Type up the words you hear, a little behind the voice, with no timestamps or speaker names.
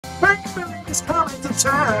Premier League is coming to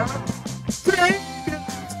town. Premier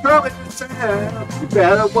League is coming to town. You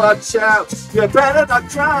better watch out. You better not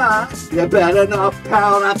cry. You better not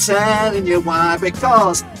pout. I'm telling you why.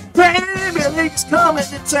 Because Premier League is coming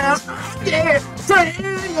to town. Yeah,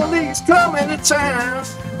 Premier League is coming to town.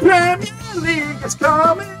 Premier League is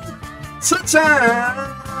coming to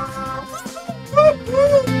town.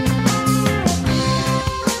 Woo-hoo.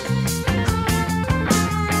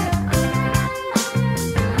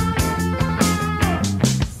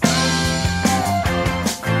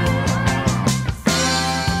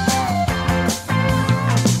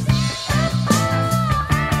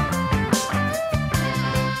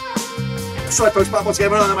 That's right, folks, back once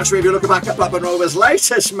again with another match review. Looking back at Blackburn Rovers'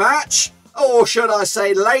 latest match, or should I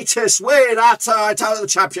say latest win at title of the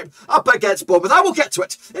Championship up against Bournemouth. I will get to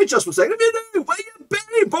it in just one second. If you're new, where you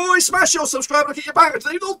been, boys? Smash your subscribe and get your back into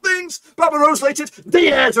the little things. Blackburn Rovers related,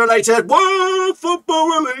 Diaz related, world football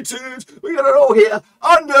related. We got it all here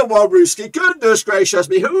under one Rooski. Goodness gracious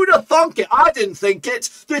me, who'd have thunk it? I didn't think it.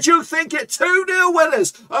 Did you think it? 2-0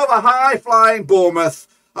 winners over high-flying Bournemouth.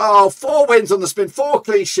 Oh, 4 wins on the spin, 4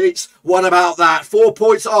 clean sheets. What about that? 4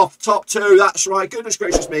 points off top 2. That's right. Goodness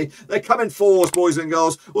gracious me. They come in fours, boys and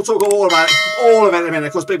girls. We'll talk all about it. All of it in a minute.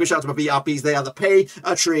 Of course, big shout out to my VRPs. They are the pay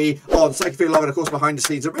a tree on Thank you for your love and, of course, behind the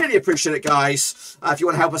scenes. I really appreciate it, guys. If you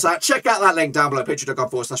want to help us out, check out that link down below.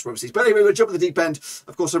 Patreon.com/Roverseas. But anyway, we'll jump at the deep end.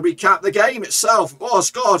 Of course, I'll recap the game itself. Oh,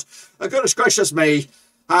 God. Goodness gracious me.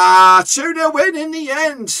 2-0 win in the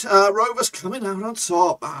end. Rovers coming out on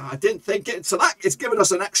top. I didn't think it. So that it's given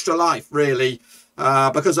us an extra life, really,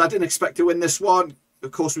 because I didn't expect to win this one.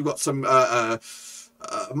 Of course, we've got some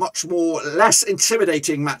much more less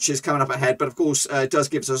intimidating matches coming up ahead. But of course, it does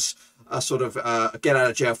give us a sort of get out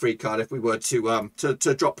of jail free card if we were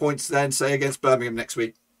to drop points then, say against Birmingham next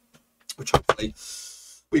week, which hopefully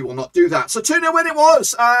we will not do that. So 2-0 win it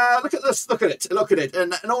was. Look at this. Look at it. Look at it.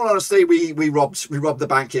 And in all honesty, we robbed the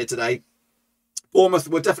bank here today. Bournemouth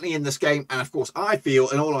were definitely in this game, and of course, I feel,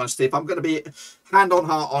 in all honesty, if I'm going to be hand on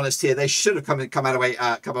heart honest here, they should have come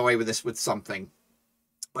away with this with something.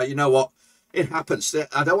 But you know what? It happens.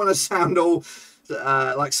 I don't want to sound all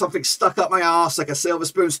like something stuck up my arse, like a silver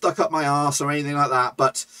spoon stuck up my arse or anything like that.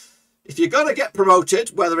 But if you're going to get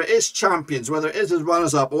promoted, whether it is champions, whether it is as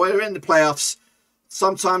runners up, or whether you're in the playoffs,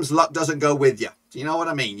 sometimes luck doesn't go with you. Do you know what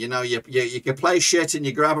I mean? You know, you can play shit and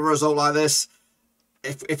you grab a result like this.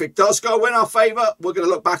 If it does go in our favour, we're going to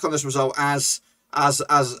look back on this result as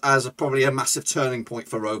probably a massive turning point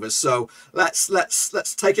for Rovers. So let's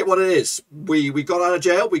take it what it is. We got out of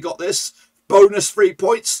jail. We got this. Bonus 3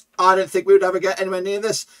 points. I didn't think we would ever get anywhere near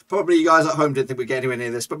this. Probably you guys at home didn't think we'd get anywhere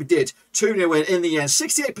near this, but we did. 2-0 win in the end.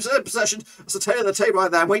 68% possession. That's the tail of the table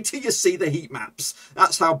right there. And wait till you see the heat maps.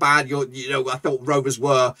 That's how bad I thought Rovers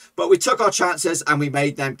were. But we took our chances and we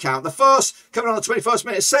made them count. The first, coming on the 21st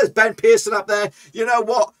minute, it says Ben Pearon up there. You know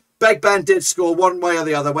what? Big Ben did score one way or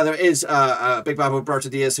the other, whether it is Big Ben or Roberto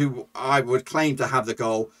Diaz, who I would claim to have the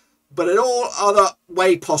goal. But in all other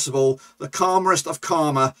way possible, the calmest of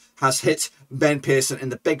karma has hit Ben Pearon in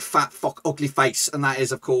the big fat ugly face, and that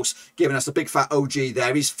is, of course, giving us a big fat OG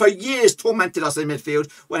there. He's for years tormented us in midfield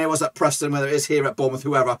when he was at Preston, whether it is here at Bournemouth,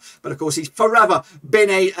 whoever. But of course, he's forever been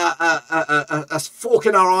a fork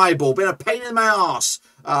in our eyeball, been a pain in my arse.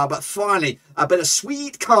 But finally, a bit of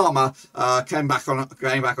sweet karma came back on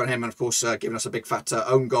him, and of course, giving us a big fat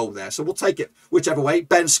own goal there. So we'll take it whichever way.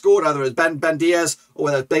 Ben scored, either as Ben Diaz or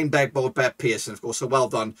whether it's Ben Pearon. Of course, so well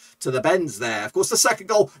done to the Bens there. Of course, the second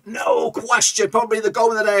goal, no question, probably the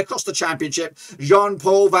goal of the day across the Championship. Jan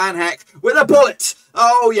Paul Van Hecke with a bullet.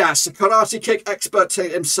 Oh yes, a karate kick expert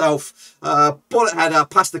himself. Bullet header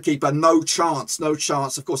past the keeper. No chance, no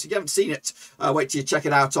chance. Of course, if you haven't seen it, wait till you check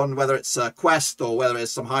it out on whether it's Quest or whether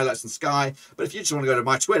it's some highlights on Sky. But if you just want to go to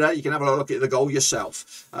my Twitter, you can have a look at the goal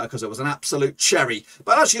yourself, because it was an absolute cherry.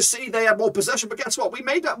 But as you see, they had more possession. But guess what? We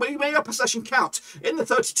made our possession count. In the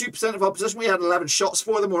 32% of our possession, we had 11 shots.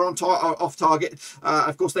 4 of them were off target.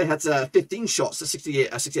 Of course, they had 15 shots.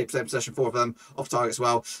 68% possession. 4 of them off target as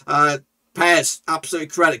well. Pears, absolute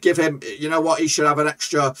credit. Give him, you know what, he should have an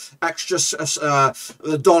extra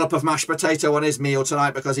dollop of mashed potato on his meal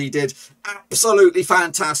tonight, because he did absolutely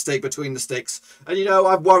fantastic between the sticks. And you know,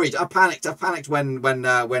 I've worried, I panicked when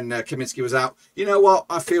Kaminsky was out. You know what,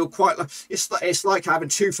 I feel quite like it's like having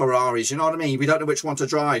 2 Ferraris. You know what I mean? We don't know which one to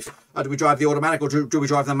drive. Do we drive the automatic or do we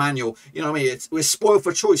drive the manual? You know what I mean? We're spoiled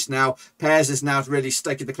for choice now. Pears is now really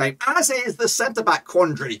staking the claim, as is the centre back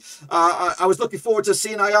quandary. I was looking forward to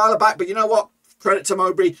seeing Ayala back, but you know what? Credit to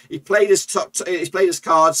Mowbray. He played his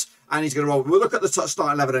cards, and he's going to roll. We'll look at the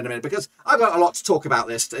starting 11 in a minute because I've got a lot to talk about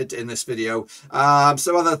this in this video.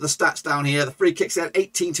 So other the stats down here, the free kicks at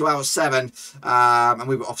 18 to our 7, and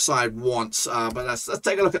we were offside once. But let's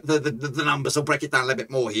take a look at the numbers. I'll break it down a little bit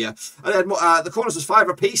more here. And then the corners was 5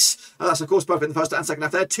 apiece. And that's of course both in the first and second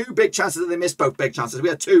half. They had 2 big chances and they missed both big chances. We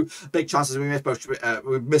had 2 big chances. We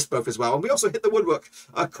missed both as well. And we also hit the woodwork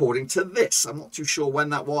according to this. I'm not too sure when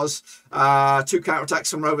that was. 2 counter-attacks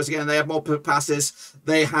from Rovers again. They had more passes.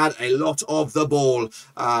 They had a lot of the ball.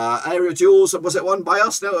 Aerial duels, was it won by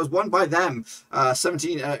us? No, it was won by them.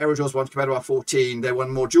 17 aerial duels won compared to our 14. They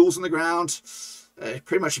won more duels on the ground.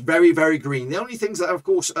 Pretty much very, very green. The only things that, of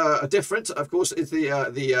course, are different, of course, is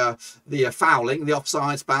the fouling, the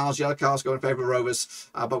offsides, fouls, yellow cards going in favour of Rovers.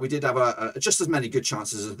 But we did have just as many good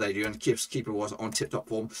chances as they do, and keeper was on tip-top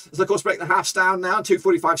form. So, of course, break the halves down now.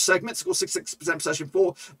 2:45 segments. Of course, 66% possession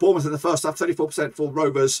for Bournemouth in the first half, 34% for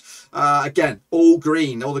Rovers. Again, all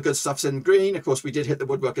green. All the good stuff's in green. Of course, we did hit the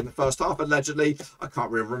woodwork in the first half, allegedly. I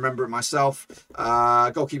can't really remember it myself.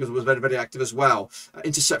 Goalkeepers was very, very active as well.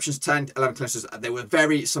 Interceptions 10, 11 clearances. There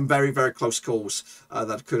were some very, very close calls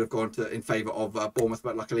that could have gone in favour of Bournemouth,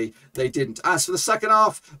 but luckily they didn't. As for the second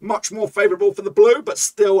half, much more favourable for the blue, but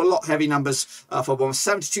still a lot heavy numbers for Bournemouth.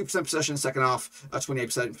 72% possession in the second half,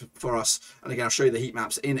 28% for us. And again, I'll show you the heat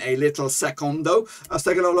maps in a little secondo. Let's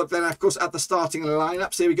take a little look then, of course, at the starting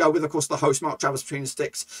lineups. Here we go with, of course, the host, Mark Travers between the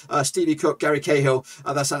sticks, Stevie Cook, Gary Cahill,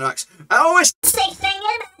 their centre backs. Oh, it's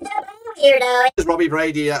Robbie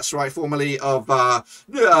Brady, that's right, formerly of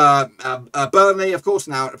Burnley, of course,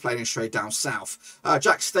 now playing straight down south.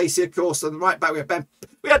 Jack Stacey, of course, on the right back we have Ben.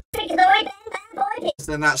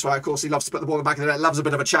 And that's right, of course, he loves to put the ball in the back of the net, loves a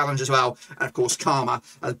bit of a challenge as well. And of course, Karma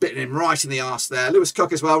has bitten him right in the arse there. Lewis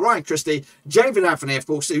Cook as well, Ryan Christie, James Anthony, of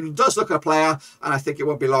course, who does look at a player, and I think it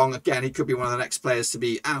won't be long. Again, he could be one of the next players to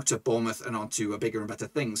be out of Bournemouth and on to bigger and better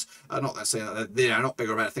things. Not that saying that they're not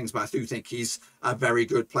bigger and better things, but I do think he's a very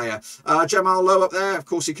good player. Jamal Lowe up there, of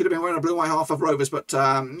course, he could have been wearing a blue-white half of Rovers, but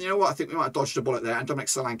you know what, I think we might have dodged a bullet there. And Dominic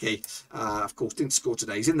Solanke, of course, didn't score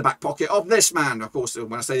today. He's in the back pocket of this man, of course.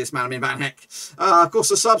 When I say this man, I mean Van Hecke. Of course,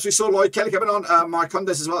 the subs, we saw Lloyd Kelly coming on, Mike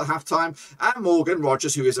Hundes as well at half-time, and Morgan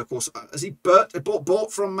Rogers, who is, of course, as he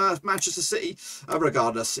bought from Manchester City.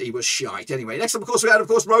 Regardless, he was shite. Anyway, next up, of course, we had, of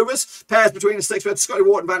course, Rovers. Pairs between the sticks. We had Scotty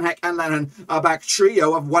Wharton, Van Hecke, and Lennon. Back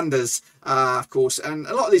trio of wonders, of course. And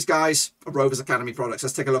a lot of these guys are Rovers Academy products.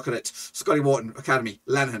 Let's take a look at it. Scotty Wharton Academy,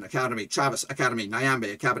 Lennon Academy, Travis Academy,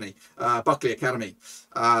 Nyambe Academy, Buckley Academy.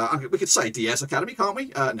 We could say DS Academy, can't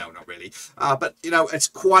we? No, not really. But, you know, it's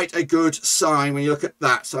quite a good sign when you look at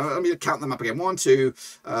that. So let me count them up again. 1, 2,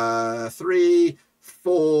 3,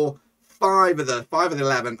 4, 5 of the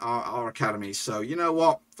 11 are academies. So you know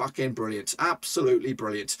what? Fucking brilliant. Absolutely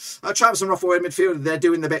brilliant. Travis and Ruffle in midfield. They're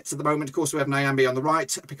doing the bits at the moment. Of course, we have Nyambe on the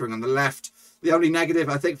right, Pickering on the left. The only negative,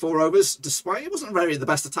 I think, for Rovers, despite it wasn't really the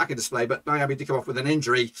best attacking display, but Nyambe did come off with an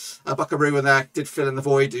injury. Buckaroo in there did fill in the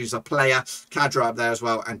void, who's a player. Kadra up there as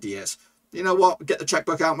well, and Diaz. You know what? Get the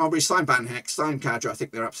checkbook out, Mulberry. Sign Van Hecke, sign Kadra. I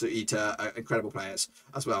think they're absolutely incredible players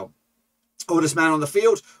as well. Oldest man on the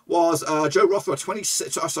field was Joe Rothwell,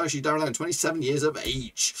 26. Sorry, actually, Darren Lennon, 27 years of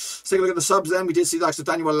age. Let's take a look at the subs then. We did see the likes of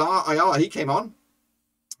Daniel Ayala. He came on.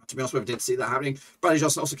 To be honest, we didn't see that happening. Bradley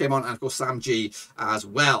Johnson also came on, and of course, Sam G as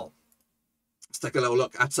well. Let's take a little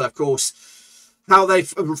look at, of course, how they've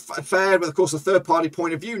fared with, of course, a third-party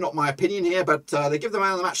point of view. Not my opinion here, but they give the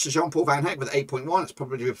man of the match to Jan Paul Van Hecke with 8.1. It's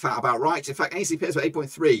probably about right. In fact, AC Pierce with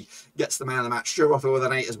 8.3 gets the man of the match. Joe Rothwell with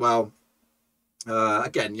an 8 as well.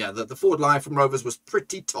 Again, yeah, the forward line from Rovers was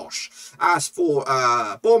pretty tosh. As for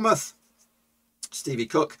Bournemouth, Stevie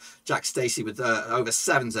Cook, Jack Stacey with over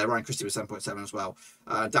 7s there. Ryan Christie with 7.7 as well.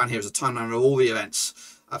 Down here is a timeline of all the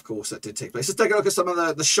events, of course, that did take place. Let's take a look at some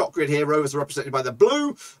of the shot grid here. Rovers are represented by the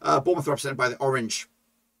blue. Bournemouth are represented by the orange.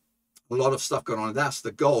 A lot of stuff going on. That's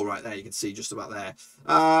the goal right there. You can see just about there.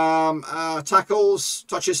 Tackles,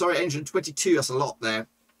 touches, sorry, 822. That's a lot there.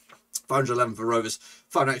 511 for Rovers,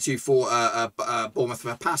 592 for Bournemouth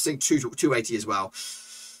for passing, 280 as well.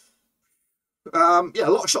 Yeah,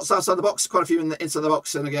 a lot of shots outside the box, quite a few inside the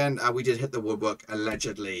box, and again, we did hit the woodwork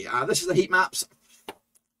allegedly. This is the heat maps.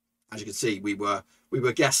 As you can see, we were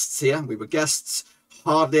guests here. We were guests.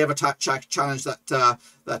 Hardly ever challenged that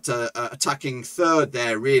attacking third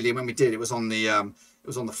there really. And when we did, it was on the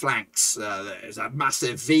flanks. There's a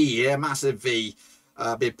massive V here, massive V.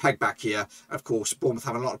 Big peg back here. Of course, Bournemouth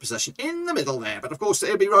having a lot of possession in the middle there. But of course,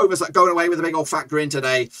 it'll be Rovers that going away with a big old fat grin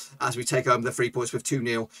today as we take home the 3 points with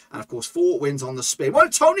 2-0. And of course, 4 wins on the spin. What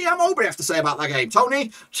did Tony and Mowbray have to say about that game? Tony,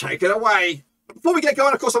 take it away. Before we get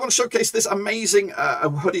going, of course, I want to showcase this amazing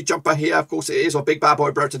hoodie jumper here. Of course, it is of big bad boy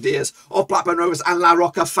Bertrand Diaz of Blackburn Rovers and La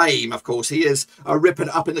Roca fame. Of course, he is ripping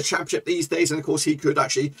it up in the Championship these days, and of course, he could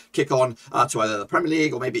actually kick on to either the Premier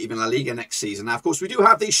League or maybe even La Liga next season. Now, of course, we do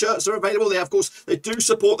have these shirts that are available. They do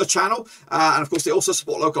support the channel, and of course, they also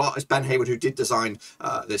support local artist Ben Hayward, who did design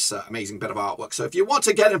this amazing bit of artwork. So if you want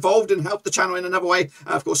to get involved and help the channel in another way,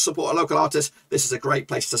 of course, support a local artist, this is a great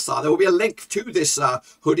place to start. There will be a link to this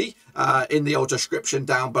hoodie in the old description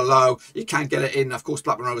down below. You can get it in, of course,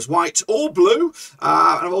 Blackburn Rovers white or blue,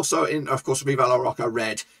 and also in, of course, Viva La Roca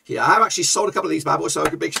red here. I have actually sold a couple of these bad boys, so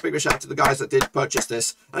a big shout out to the guys that did purchase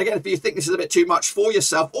this. And again, if you think this is a bit too much for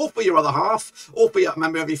yourself or for your other half or for a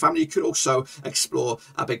member of your family, you could also explore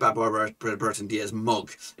a big bad boy Bertrand Diaz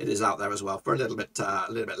mug. It is out there as well for a little bit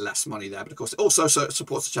less money there, but of course it also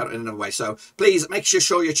supports the channel in another way. So please make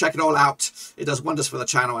sure you check it all out. It does wonders for the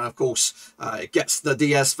channel, and of course it gets the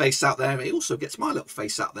Diaz face out there. It also gets my little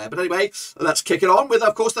face out there. But anyway, let's kick it on with,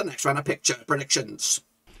 of course, the next round of picture predictions.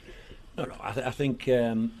 No, I think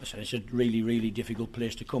it's a really difficult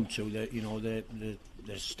place to come to. The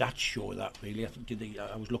stats show that, really. I think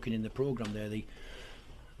I was looking in the programme there.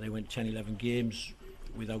 They went 10-11 games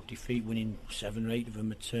without defeat, winning 7 or 8 of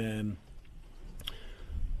them.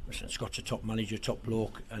 Scott's a top manager, top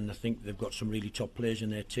bloke, and I think they've got some really top players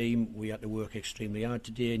in their team. We had to work extremely hard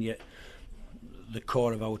today, and yet the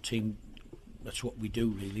core of our team, that's what we do,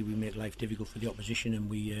 really. We make life difficult for the opposition, and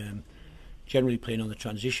we generally playing on the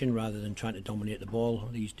transition rather than trying to dominate the ball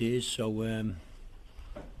these days. So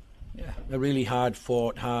yeah, a really hard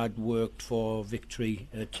fought, hard worked for victory,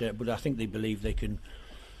 but I think they believe they can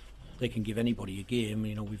give anybody a game.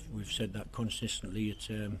 We've said that consistently.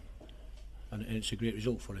 And it's a great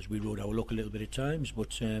result for us. We rode our luck a little bit at times,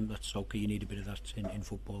 but that's okay. You need a bit of that in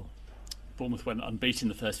football. Bournemouth went unbeaten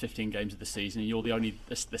the first 15 games of the season, and you're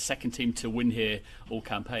the second team to win here all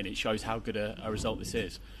campaign. It shows how good a result this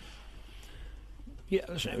is. Yeah,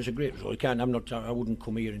 listen, it was a great result. I wouldn't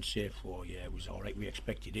come here and say, "Oh, yeah, it was all right. We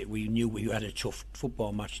expected it." We knew we had a tough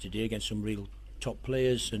football match today against some real top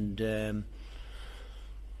players, and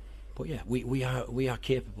but yeah, we are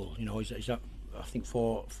capable. Is that? I think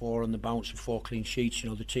four on the bounce and 4 clean sheets.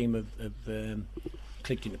 The team have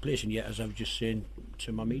clicked into place, and yet, as I was just saying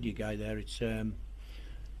to my media guy there, it's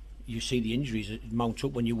you see the injuries that mount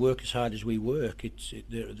up when you work as hard as we work.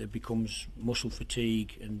 There becomes muscle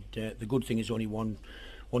fatigue, and the good thing is only one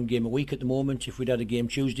game a week at the moment. If we'd had a game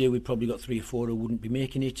Tuesday, we'd probably got 3 or 4 who wouldn't be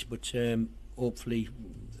making it, but hopefully,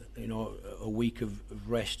 a week of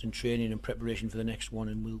rest and training and preparation for the next one,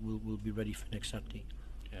 and we'll be ready for next Saturday.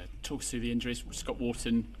 Talk us through the injuries. Scott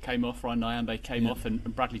Wharton came off, Ryan Nyambe came off, and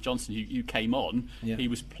Bradley Johnson, who came on, he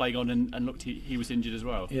was playing on and looked, he was injured as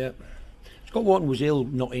well. Yeah. Scott Wharton was ill,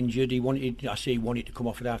 not injured. He wanted to come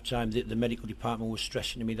off at half time. The medical department was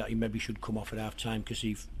stressing to me that he maybe should come off at half time because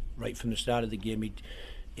right from the start of the game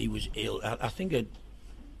he was ill. I think an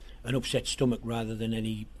upset stomach rather than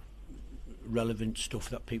any relevant stuff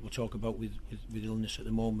that people talk about with illness at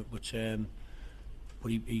the moment, but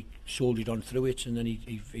he soldiered on through it, and then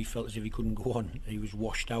he felt as if he couldn't go on. He was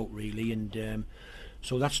washed out, really, and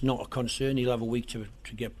so that's not a concern. He'll have a week to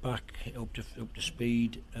get back up to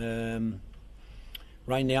speed.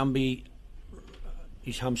 Ryan Nyambe,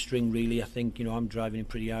 his hamstring, really. I think I'm driving him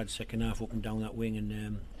pretty hard second half up and down that wing,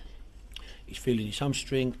 and he's feeling his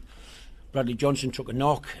hamstring. Bradley Johnson took a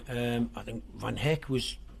knock. I think Van Hecke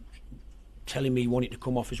was telling me he wanted to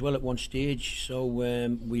come off as well at one stage, so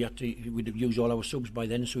we'd have used all our subs by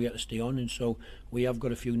then, so we had to stay on, and so we have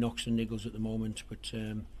got a few knocks and niggles at the moment, but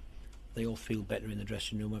they all feel better in the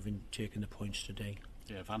dressing room having taken the points today.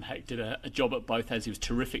 Yeah, Van Hecke did a job at both ends. He was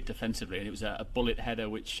terrific defensively, and it was a bullet header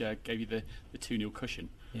which gave you the 2-0 cushion.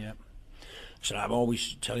 Yeah. So I'm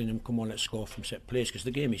always telling them, come on, let's score from set plays, because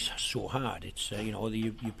the game is so hard. It's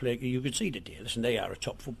you play. You could see today. Listen, they are a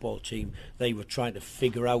top football team. They were trying to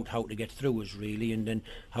figure out how to get through us, really, and then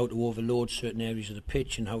how to overload certain areas of the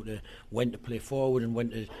pitch, and when to play forward and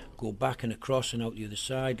when to go back and across and out the other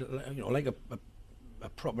side. Like a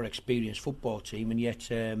proper experienced football team, and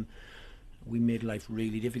yet we made life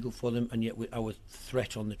really difficult for them. And yet our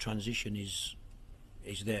threat on the transition is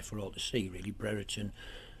there for all to see, really. Brereton.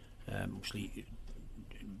 Obviously,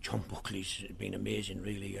 John Buckley's been amazing,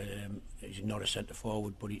 really. He's not a centre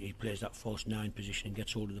forward, but he plays that false 9 position and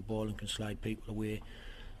gets hold of the ball and can slide people away.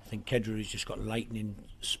 I think Kedra has just got lightning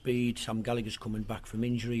speed. Sam Gallagher's coming back from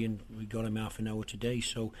injury, and we got him half an hour today.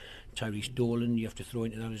 So Tyrese Dolan, you have to throw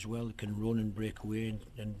into that as well. He can run and break away,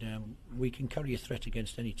 and we can carry a threat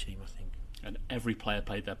against any team, I think. And every player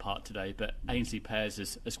played their part today, but Ainsley Pears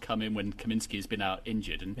has come in when Kaminski has been out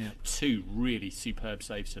injured, and 2 really superb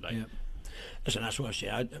saves today. Yeah. Listen, that's what I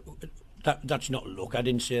say. That's not luck. I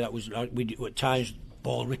didn't say that was. We at times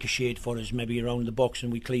ball ricocheted for us, maybe around the box,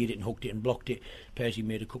 and we cleared it and hooked it and blocked it. Percy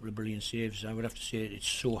made a couple of brilliant saves. I would have to say it's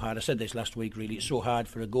so hard. I said this last week. Really, it's so hard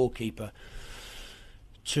for a goalkeeper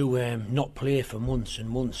to not play for months and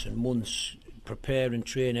months and months, prepare and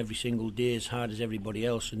train every single day as hard as everybody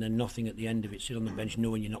else, and then nothing at the end of it. Sit on the bench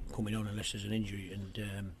knowing you're not coming on unless there's an injury.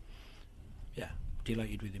 And yeah,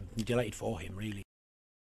 delighted with him. Delighted for him, really.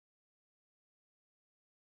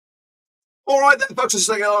 All right then, folks, let's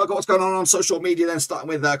take a look at what's going on social media then, starting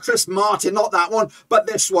with Chris Martin. Not that one, but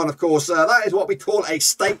this one, of course. That is what we call a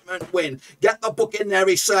statement win. Get the book in there,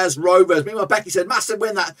 he says, Rovers. Meanwhile, Becky said, massive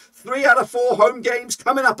win that. 3 out of 4 home games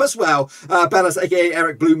coming up as well. Bella's, aka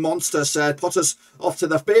Eric Blue Monster, said, Potter's off to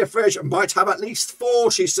the beer fridge. Might have at least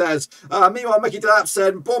 4, she says. Meanwhile, Mickey Delap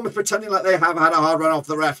said, Bournemouth pretending like they have had a hard run off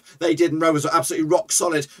the ref. They didn't. Rovers were absolutely rock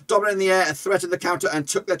solid. Dominating the air and threatened the counter and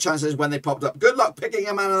took their chances when they popped up. Good luck picking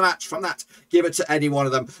a man of the match from that. Give it to any one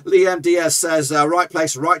of them. Liam Diaz says, right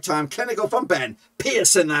place, right time. Clinical from Ben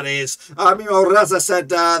Pearon, that is. Meanwhile, Raza said,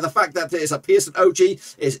 the fact that it's a Pearson OG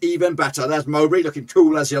is even better. There's Mowbray looking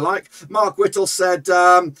cool as you like. Mark Whittle said,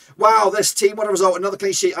 wow, this team, what a result. Another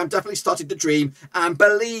clean sheet. I'm definitely starting to dream and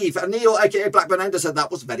believe. Neil, aka Blackburn Ender, said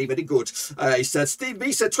that was very, very good. He said, Steve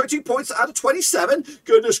B said 22 points out of 27.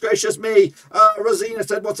 Goodness gracious me. Rosina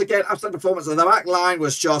said, once again, absolute performance. And the back line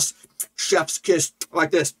was just chef's kiss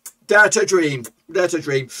like this. Dare to dream. Dare to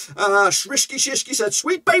dream. Shrishki Shishki said,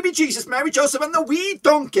 sweet baby Jesus, Mary Joseph and the wee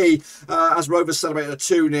donkey. As Rovers celebrated a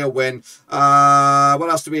 2-0 win. What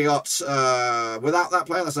else do we got? Without that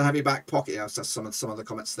player, that's a heavy back pocket. Yeah, that's some of the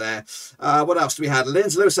comments there. What else do we have?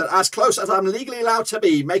 Lindsay Lewis said, as close as I'm legally allowed to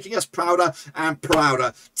be, making us prouder and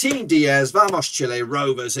prouder. Team Diaz, Vamos Chile,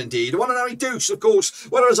 Rovers indeed. One and only Deuce, of course.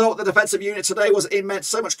 What a result. The defensive unit today was immense.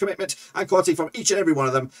 So much commitment and quality from each and every one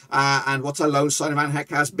of them. And what a lone sign of Van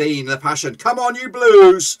Hecke has been. The passion. Come on, you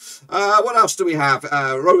Blues. What else do we have?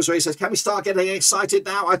 Roverseas says, can we start getting excited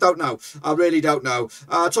now? I don't know. I really don't know.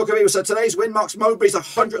 Talkaviva said, today's win marks Mowbray's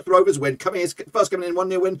 100th Rovers win. First coming in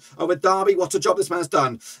 1-0 win over Derby. What a job this man's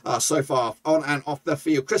done so far on and off the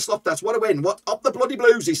field. Chris Loftus, what a win. What up the bloody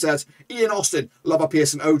Blues, he says. Ian Austin, love a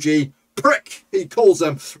Pearson OG. Prick, he calls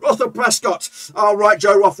them. Russell Prescott. All right,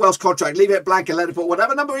 Joe Rothwell's contract. Leave it blank and let it put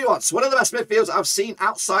whatever number he wants. One of the best midfields I've seen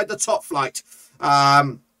outside the top flight.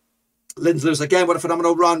 Lindsay Lewis again, what a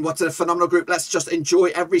phenomenal run, what a phenomenal group. Let's just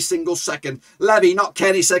enjoy every single second. Levy, not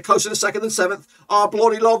Kenny, said closer to 2nd than 7th. I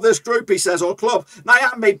bloody love this group, he says, or club.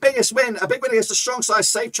 Miami, biggest win, a big win against a strong side.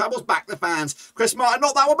 Safe travels back the fans. Chris Martin,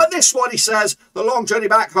 not that one, but this one, he says. The long journey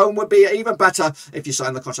back home would be even better if you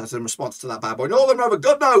sign the contract in response to that bad boy. Northern Rover,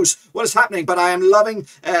 God knows what is happening, but I am loving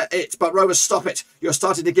it. But Rovers, stop it. You're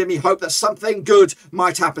starting to give me hope that something good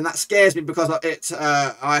might happen. That scares me because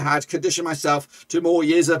I had conditioned myself to more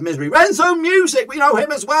years of misery. Renzo Music, we know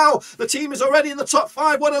him as well. The team is already in the top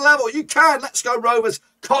 5. What a level. You can. Let's go, Rovers.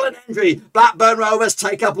 Colin Hendry, Blackburn Rovers,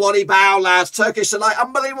 take a bloody bow, lads. Turkish Delight,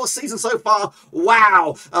 unbelievable season so far.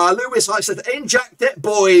 Wow. Lewis Hyde said, inject it,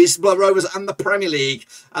 boys. Blood Rovers and the Premier League.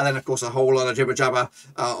 And then, of course, a whole lot of jibber jabber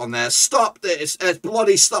on there. Stop this.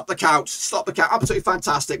 Bloody stop the count. Stop the count. Absolutely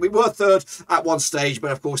fantastic. We were 3rd at one stage,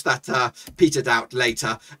 but of course that petered out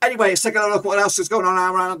later. Anyway, let's take a look at what else is going on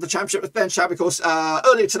around the championship with Ben Chad, because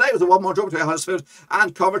earlier today was a 1-1 draw between Huddersfield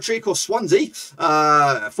and Coventry. Of course, Swansea,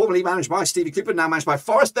 formerly managed by Stevie Cooper, now managed by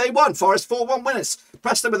Forest. They won. Forest 4-1 winners.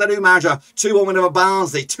 Preston with a new manager. 2-1 win over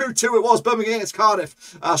Barnsley. 2-2 it was. Birmingham against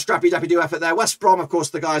Cardiff. Scrappy dappy do effort there. West Brom, of course,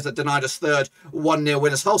 the guys that denied us 3rd. 1-0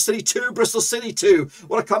 winners. Hull City 2, Bristol City 2.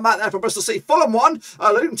 What a comeback there for Bristol City. Fulham 1.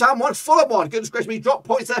 Luton Town 1. Fulham 1. Goodness gracious me. Drop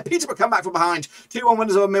points there. Peterborough come back from behind. 2-1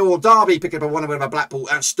 winners over Millwall. Derby pick up a 1-1 win over Blackpool.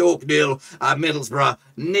 And Stoke 0. Middlesbrough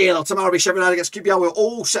 0. Tomorrow we Sheffield United against QPR. We're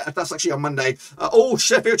all set. That's actually on Monday. All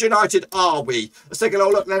Sheffield United are we. Let's take a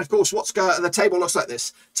little look then. Of course, what's the table looks like this.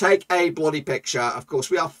 Take a bloody picture. Of course,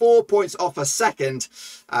 we are 4 points off a second,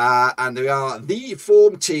 and we are the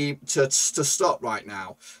form team to stop right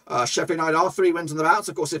now. Sheffield United are 3 wins on the bounce.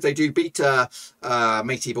 Of course, if they do beat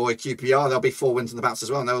matey boy QPR, there'll be 4 wins on the bounce as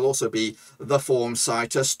well, and they'll also be the form side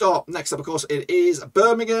to stop. Next up, of course, it is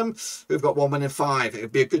Birmingham, who've got 1 win in 5. It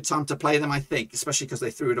would be a good time to play them, I think, especially because they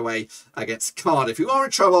threw it away against Cardiff, who are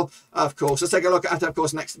in trouble, of course. Let's take a look at, of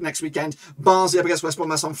course, next weekend. Barnsley up against West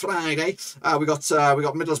Brom on Friday. We got We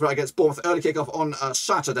got Middlesbrough against Bournemouth, early kickoff on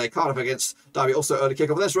Saturday. Cardiff against Derby, also early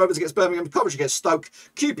kickoff. There's Rovers against Birmingham, Coventry against Stoke,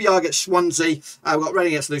 QPR against Swansea. We've got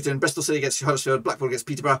Reading against Luton, Bristol City against Huddersfield, Blackpool against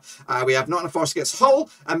Peterborough. We have Nottingham Forest against Hull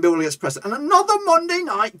and Millwall against Preston. And another Monday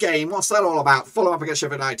night game. What's that all about? Fulham up against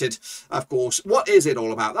Sheffield United, of course. What is it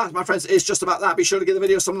all about? That, my friends, is just about that. Be sure to give the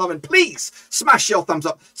video some love and please smash your thumbs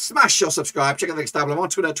up, smash your subscribe. Check out the links down below on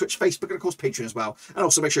Twitter, Twitch, Facebook, and of course Patreon as well. And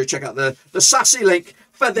also make sure you check out the sassy link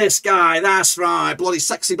for this guy. That's right, bloody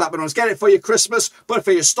sexy Blackburn Rovers. Get it for your Christmas, put it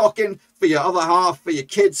for your stocking, for your other half, for your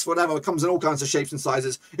kids, whatever. It comes in all kinds of shapes and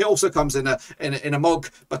sizes. It also comes in a mug,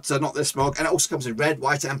 but not this mug. And it also comes in red,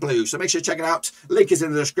 white, and blue. So make sure you check it out. Link is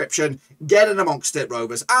in the description. Get in amongst it,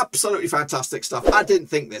 Rovers. Absolutely fantastic stuff. I didn't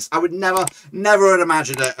think this. I would never have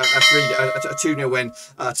imagined a 2-0 win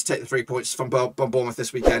to take the 3 points from Bournemouth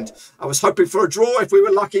this weekend. I was hoping for a draw if we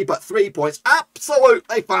were lucky, but 3 points,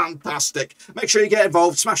 absolutely fantastic. Make sure you get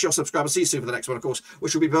involved. Smash your subscribe. I'll see you soon for the next one, of course,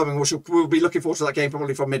 which will be Birmingham. We'll be looking forward to that game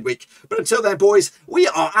probably from midweek. But until then, boys, we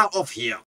are out of here.